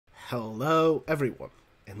Hello everyone,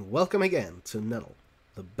 and welcome again to Engle,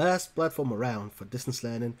 the best platform around for distance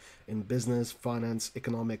learning in business, finance,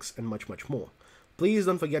 economics, and much more. Please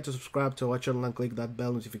don't forget to subscribe to our channel and click that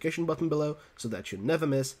bell notification button below so that you never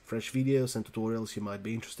miss fresh videos and tutorials you might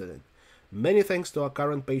be interested in. Many thanks to our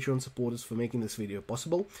current Patreon supporters for making this video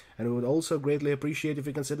possible, and we would also greatly appreciate if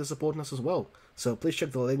you consider supporting us as well, so please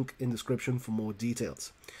check the link in the description for more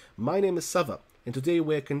details. My name is Sava, and today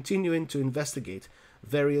we're continuing to investigate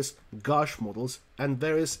various GARCH models and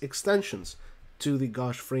various extensions to the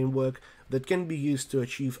GARCH framework that can be used to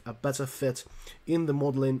achieve a better fit in the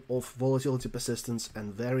modeling of volatility persistence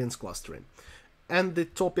and variance clustering. And the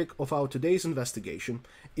topic of our today's investigation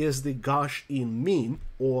is the GARCH-M mean,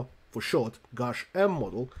 or for short, GARCH-M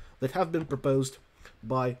model that have been proposed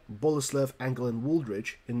by Bollerslev, Engle and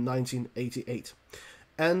Wooldrige in 1988.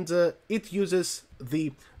 And it uses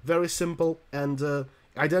the very simple and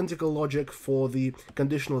identical logic for the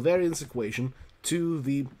conditional variance equation to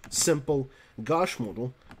the simple GARCH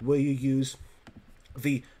model, where you use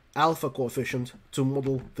the alpha coefficient to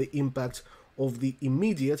model the impact of the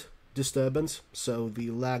immediate disturbance, so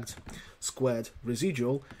the lagged squared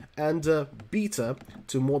residual, and beta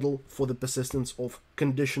to model for the persistence of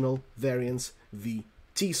conditional variance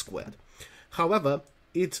Vt squared. However,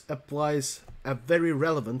 it applies a very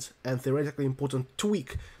relevant and theoretically important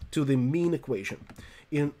tweak to the mean equation.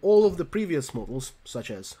 In all of the previous models,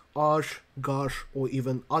 such as ARCH, GARCH, or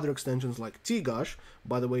even other extensions like TGARCH,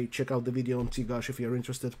 by the way, check out the video on TGARCH if you're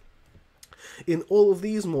interested. In all of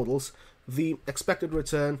these models, the expected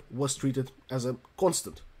return was treated as a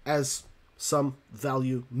constant, as some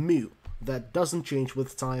value mu that doesn't change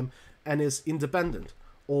with time and is independent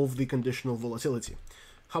of the conditional volatility.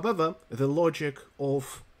 However, the logic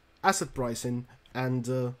of asset pricing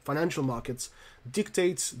and financial markets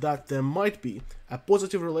dictates that there might be a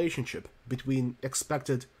positive relationship between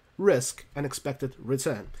expected risk and expected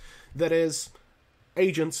return. That is,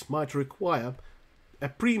 agents might require a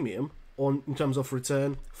premium in terms of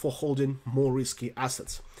return for holding more risky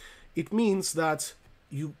assets. It means that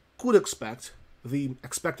you could expect the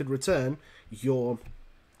expected return, your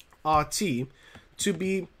RT, to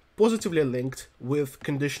be positively linked with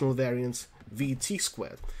conditional variance Vt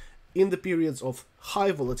squared. In the periods of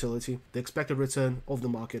high volatility, the expected return of the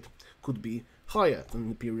market could be higher than in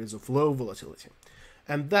the periods of low volatility.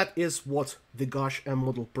 And that is what the GARCH-M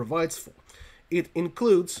model provides for. It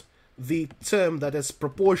includes the term that is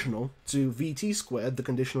proportional to Vt squared, the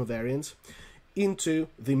conditional variance, into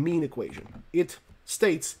the mean equation. It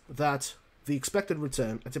states that the expected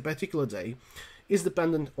return at a particular day is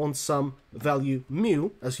dependent on some value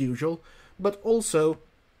mu, as usual, but also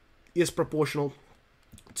is proportional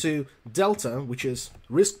to delta, which is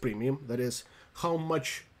risk premium, that is, how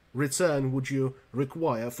much return would you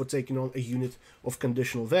require for taking on a unit of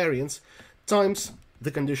conditional variance, times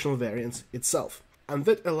the conditional variance itself. And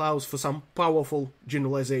that allows for some powerful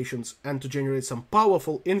generalizations and to generate some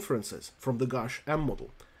powerful inferences from the GARCH-M model.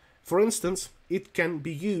 For instance, it can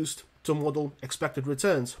be used to model expected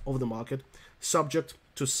returns of the market subject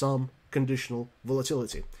to some conditional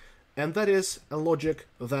volatility. And that is a logic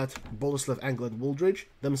that Bollerslev, Engle and Wooldrige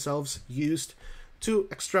themselves used to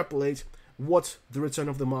extrapolate what the return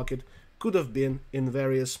of the market could have been in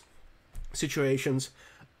various situations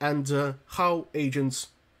and how agents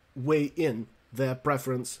weigh in their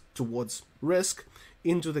preference towards risk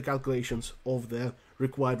into the calculations of their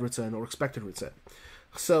required return or expected return.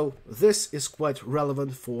 So this is quite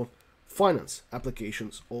relevant for finance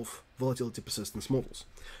applications of volatility persistence models.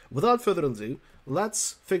 Without further ado,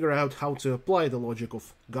 let's figure out how to apply the logic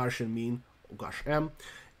of GARCH-M mean, or GARCH-M,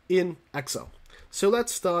 in Excel. So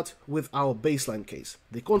let's start with our baseline case,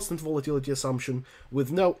 the constant volatility assumption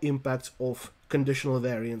with no impact of conditional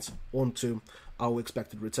variance onto our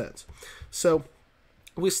expected returns. So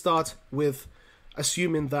we start with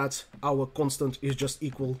assuming that our constant is just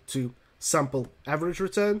equal to sample average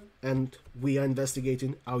return, and we are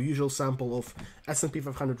investigating our usual sample of S&P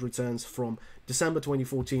 500 returns from December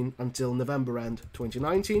 2014 until November end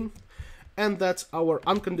 2019, and that our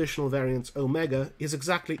unconditional variance omega is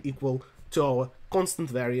exactly equal to our constant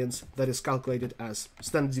variance that is calculated as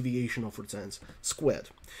standard deviation of returns squared.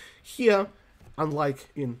 Here, unlike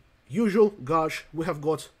in usual GARCH, we have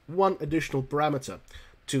got one additional parameter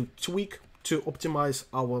to tweak to optimize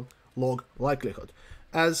our log likelihood.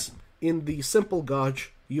 As in the simple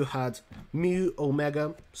GARCH, you had mu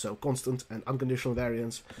omega, so constant and unconditional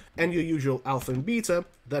variance, and your usual alpha and beta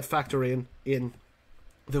that factor in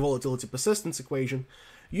the volatility persistence equation.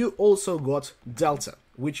 You also got delta,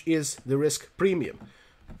 which is the risk premium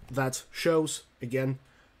that shows, again,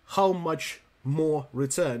 how much more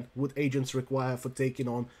return would agents require for taking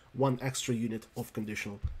on one extra unit of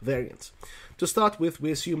conditional variance. To start with,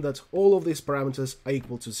 we assume that all of these parameters are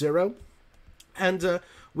equal to 0, and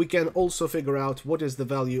we can also figure out what is the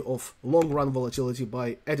value of long-run volatility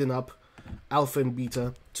by adding up alpha and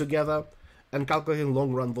beta together and calculating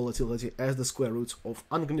long-run volatility as the square root of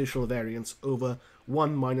unconditional variance over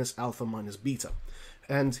 1 minus alpha minus beta.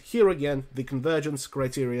 And here again, the convergence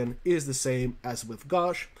criterion is the same as with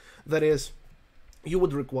GARCH. That is, you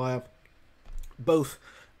would require both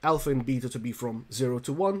alpha and beta to be from 0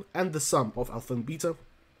 to 1, and the sum of alpha and beta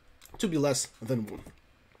to be less than 1.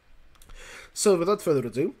 So without further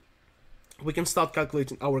ado, we can start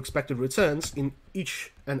calculating our expected returns in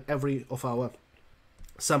each and every of our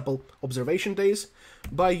sample observation days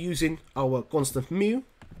by using our constant mu,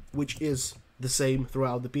 which is the same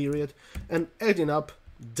throughout the period, and adding up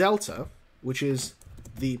delta, which is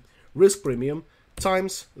the risk premium,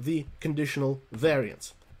 times the conditional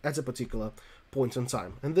variance at a particular point in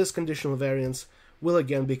time. And this conditional variance will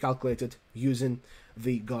again be calculated using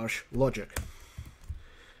the GARCH logic.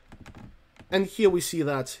 And here we see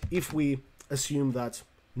that if we assume that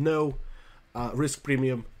no risk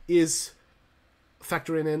premium is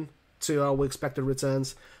factoring in to our expected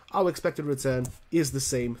returns, our expected return is the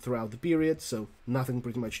same throughout the period, so nothing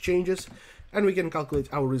pretty much changes, and we can calculate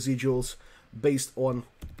our residuals based on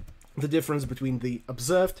the difference between the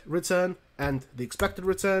observed return and the expected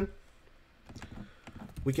return.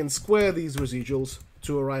 We can square these residuals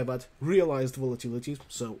to arrive at realized volatility,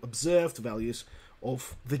 so observed values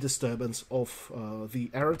of the disturbance of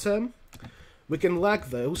the error term. We can lag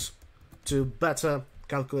those to better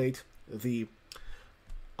calculate the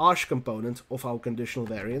arch component of our conditional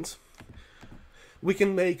variance. We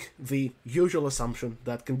can make the usual assumption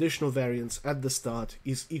that conditional variance at the start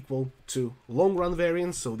is equal to long-run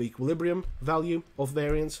variance, so the equilibrium value of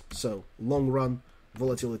variance, so long-run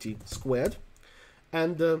volatility squared.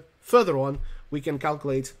 And further on, we can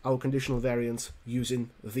calculate our conditional variance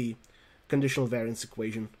using the conditional variance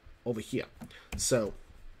equation over here. So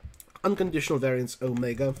unconditional variance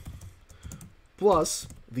omega plus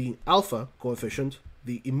the alpha coefficient,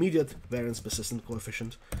 the immediate variance persistent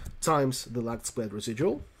coefficient, times the lagged squared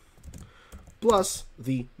residual, plus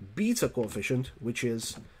the beta coefficient, which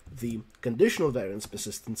is the conditional variance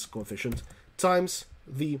persistence coefficient, times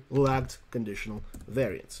the lagged conditional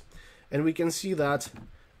variance. And we can see that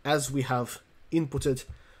as we have inputted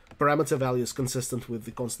parameter values consistent with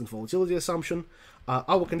the constant volatility assumption,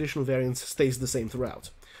 our conditional variance stays the same throughout.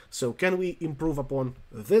 So can we improve upon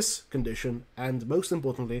this condition, and most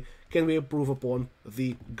importantly, can we improve upon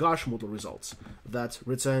the GARCH model results that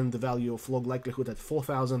return the value of log likelihood at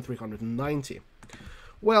 4,390?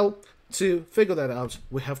 Well, to figure that out,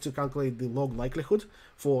 we have to calculate the log likelihood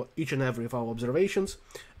for each and every of our observations,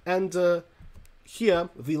 and here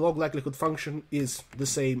the log likelihood function is the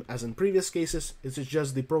same as in previous cases. It is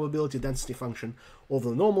just the probability density function of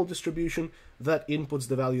the normal distribution that inputs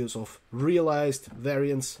the values of realized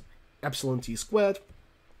variance epsilon t squared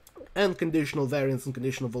and conditional variance and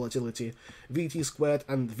conditional volatility vt squared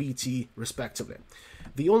and vt respectively.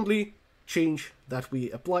 The only change that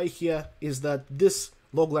we apply here is that this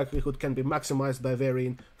log likelihood can be maximized by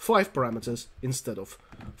varying 5 parameters instead of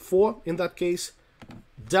 4 in that case,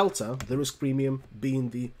 delta, the risk premium,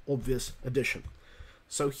 being the obvious addition.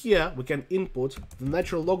 So here we can input the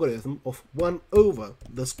natural logarithm of 1 over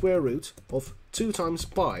the square root of 2 times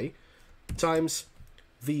pi times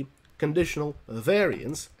the conditional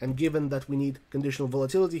variance, and given that we need conditional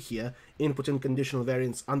volatility here, inputting conditional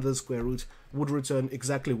variance under the square root would return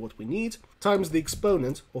exactly what we need, times the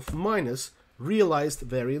exponent of minus realized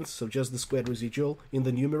variance, so just the squared residual in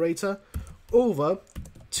the numerator, over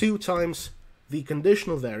 2 times the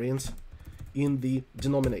conditional variance in the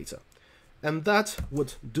denominator. And that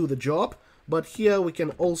would do the job, but here we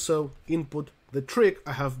can also input the trick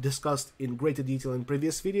I have discussed in greater detail in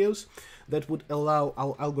previous videos that would allow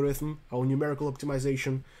our algorithm, our numerical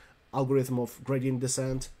optimization algorithm of gradient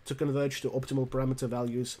descent, to converge to optimal parameter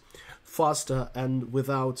values faster and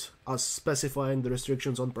without us specifying the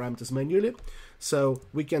restrictions on parameters manually. So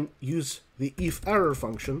we can use the if error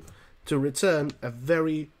function to return a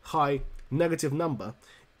very high negative number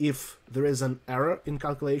if there is an error in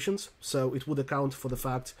calculations. So it would account for the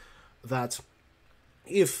fact that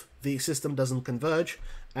if the system doesn't converge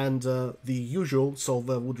and the usual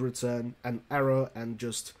solver would return an error and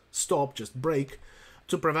just stop, just break,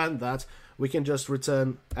 to prevent that, we can just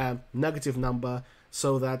return a negative number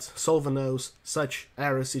so that solver knows such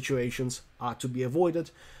error situations are to be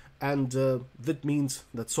avoided, and that means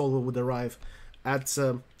that solver would arrive at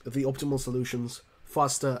the optimal solutions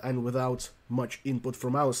faster and without much input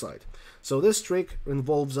from our side. So this trick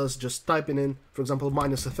involves us just typing in, for example,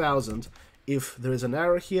 minus 1000 if there is an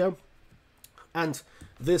error here, and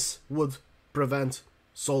this would prevent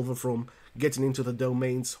solver from getting into the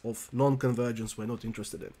domains of non-convergence we're not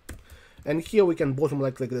interested in. And here we can bottom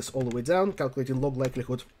right click this all the way down, calculating log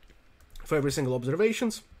likelihood for every single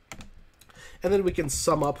observations, and then we can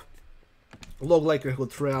sum up log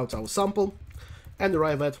likelihood throughout our sample and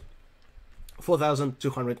arrive at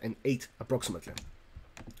 4,208 approximately.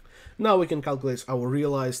 Now we can calculate our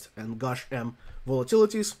realized and GARCH-M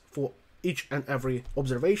volatilities for each and every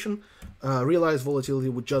observation. Realized volatility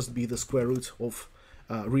would just be the square root of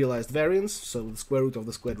realized variance, so the square root of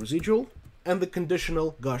the squared residual, and the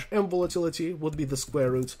conditional GARCH-M volatility would be the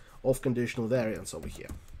square root of conditional variance over here.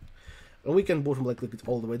 And we can bottom right click it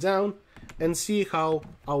all the way down and see how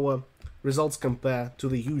our results compare to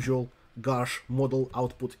the usual GARCH model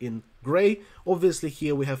output in gray. Obviously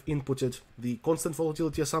here we have inputted the constant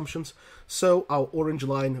volatility assumptions, so our orange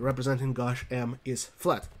line representing GARCH-M is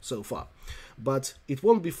flat so far. But it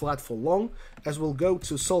won't be flat for long, as we'll go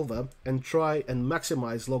to solver and try and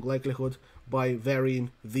maximize log likelihood by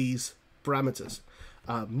varying these parameters,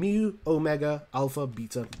 mu, omega, alpha,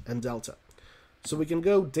 beta, and delta. So we can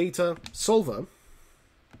go data solver,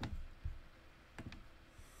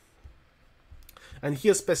 and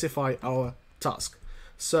here specify our task.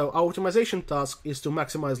 So our optimization task is to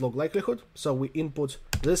maximize log likelihood, so we input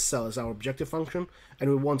this cell as our objective function,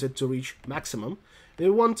 and we want it to reach maximum. And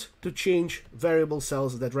we want to change variable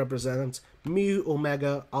cells that represent mu,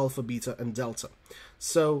 omega, alpha, beta, and delta.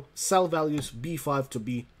 So cell values B5 to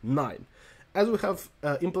B9. As we have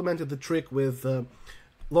implemented the trick with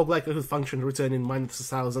log likelihood function returning minus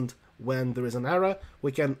 1000 when there is an error,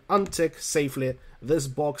 we can untick safely this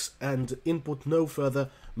box and input no further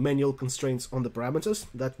manual constraints on the parameters.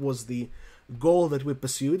 That was the goal that we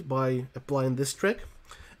pursued by applying this trick.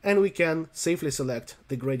 And we can safely select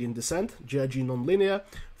the gradient descent, GARCH nonlinear,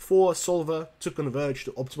 for solver to converge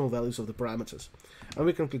to optimal values of the parameters. And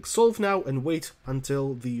we can click solve now and wait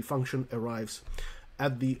until the function arrives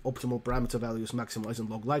at the optimal parameter values maximizing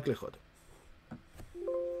log likelihood.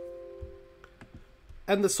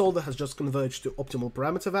 And the solver has just converged to optimal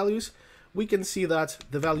parameter values. We can see that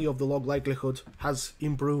the value of the log likelihood has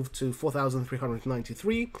improved to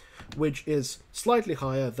 4,393, which is slightly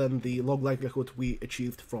higher than the log likelihood we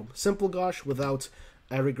achieved from simple GARCH without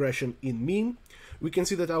a regression in mean. We can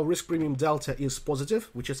see that our risk premium delta is positive,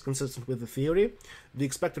 which is consistent with the theory. The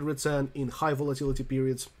expected return in high volatility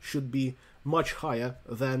periods should be much higher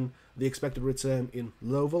than the expected return in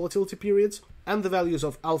low volatility periods, and the values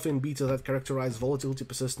of alpha and beta that characterize volatility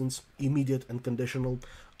persistence, immediate and conditional,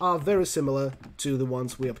 are very similar to the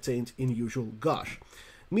ones we obtained in usual GARCH,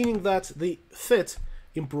 meaning that the fit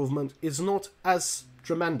improvement is not as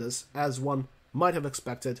tremendous as one might have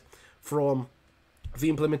expected from the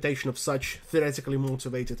implementation of such theoretically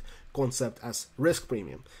motivated concept as risk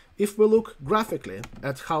premium. If we look graphically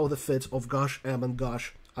at how the fit of GARCH-M and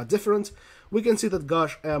GARCH are different, we can see that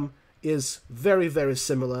GARCH-M is very, very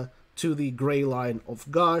similar to the gray line of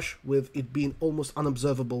GARCH, with it being almost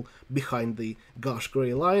unobservable behind the GARCH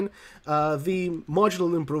gray line. The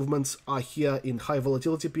marginal improvements are here in high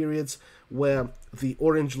volatility periods, where the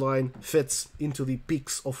orange line fits into the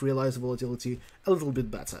peaks of realized volatility a little bit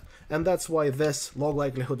better. And that's why this log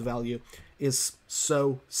likelihood value is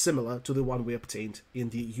so similar to the one we obtained in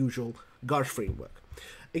the usual GARCH framework.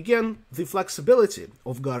 Again, the flexibility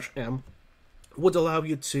of GARCH-M would allow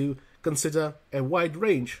you to consider a wide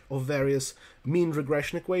range of various mean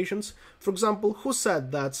regression equations. For example, who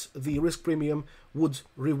said that the risk premium would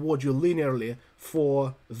reward you linearly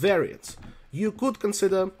for variance? You could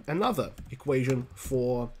consider another equation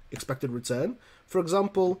for expected return. For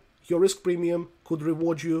example, your risk premium could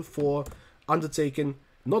reward you for undertaking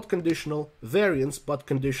not conditional variance, but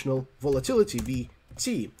conditional volatility,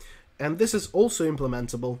 VT. And this is also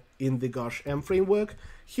implementable in the GARCH-M framework.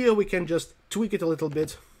 Here we can just tweak it a little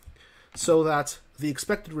bit so that the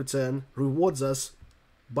expected return rewards us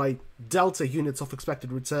by delta units of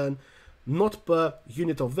expected return, not per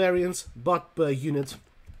unit of variance, but per unit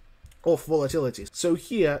of volatility. So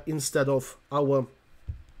here, instead of our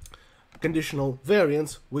conditional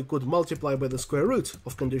variance, we could multiply by the square root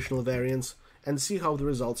of conditional variance and see how the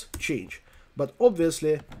results change. But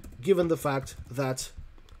obviously, given the fact that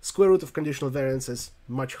square root of conditional variance is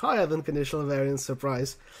much higher than conditional variance,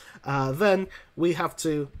 surprise, then we have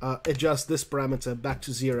to adjust this parameter back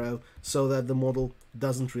to 0 so that the model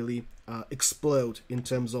doesn't really explode in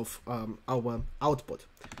terms of our output.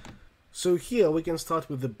 So here we can start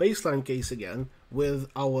with the baseline case again, with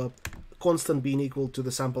our constant being equal to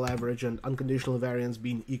the sample average and unconditional variance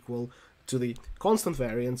being equal to the constant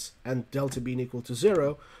variance and delta being equal to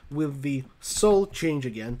 0, with the sole change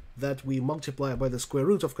again that we multiply by the square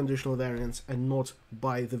root of conditional variance and not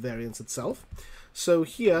by the variance itself. So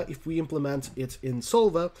here, if we implement it in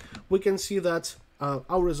Solver, we can see that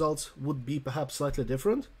our results would be perhaps slightly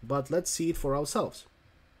different, but let's see it for ourselves.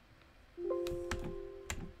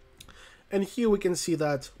 And here we can see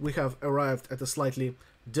that we have arrived at a slightly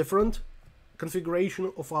different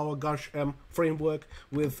configuration of our GARCH-M framework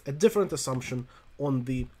with a different assumption on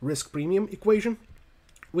the risk premium equation.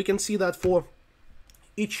 We can see that for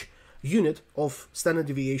each unit of standard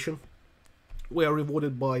deviation, we are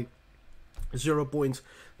rewarded by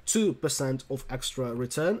 0.2% of extra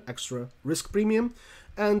return, extra risk premium,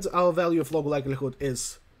 and our value of log likelihood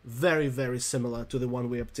is very, very similar to the one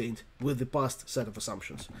we obtained with the past set of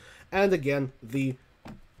assumptions. And again, the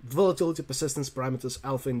volatility persistence parameters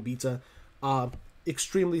alpha and beta are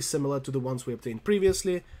extremely similar to the ones we obtained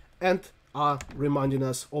previously and are reminding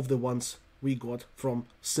us of the ones we got from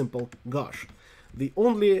simple GARCH. The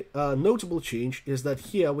only notable change is that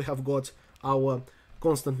here we have got our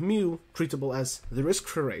constant mu treatable as the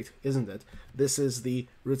risk-free rate, isn't it? This is the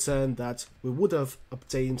return that we would have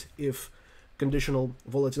obtained if conditional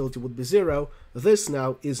volatility would be 0. This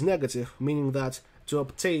now is negative, meaning that to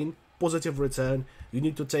obtain positive return, you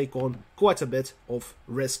need to take on quite a bit of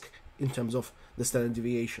risk in terms of the standard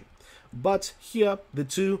deviation. But here, the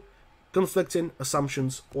two conflicting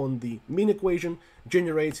assumptions on the mean equation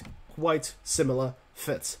generate quite similar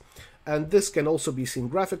fits. And this can also be seen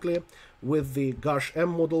graphically with the GARCH-M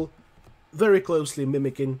model very closely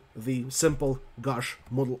mimicking the simple GARCH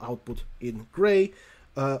model output in gray,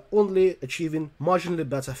 only achieving marginally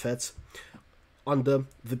better fits under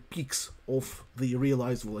the peaks of the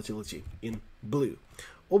realized volatility in blue.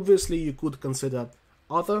 Obviously, you could consider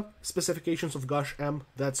other specifications of GARCH-M.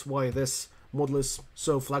 That's why this model is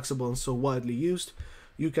so flexible and so widely used.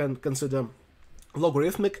 You can consider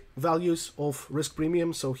logarithmic values of risk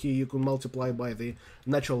premium, so here you can multiply by the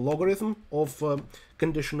natural logarithm of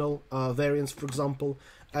conditional variance, for example,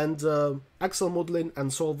 and Excel modeling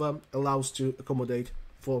and Solver allows to accommodate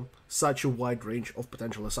for such a wide range of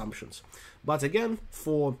potential assumptions. But again,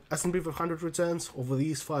 for S&P 500 returns over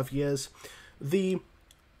these 5 years, the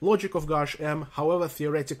logic of GARCH-M, however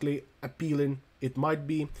theoretically appealing it might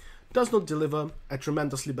be, does not deliver a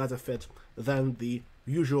tremendously better fit than the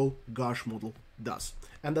usual GARCH model does.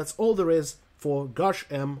 And that's all there is for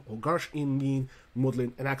GARCH-M or GARCH-in mean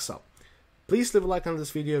modeling in Excel. Please leave a like on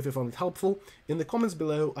this video if you found it helpful. In the comments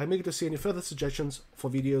below, I'm eager to see any further suggestions for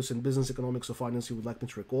videos in business, economics, or finance you would like me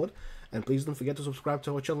to record. And please don't forget to subscribe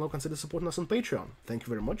to our channel or consider supporting us on Patreon. Thank you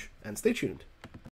very much, and stay tuned.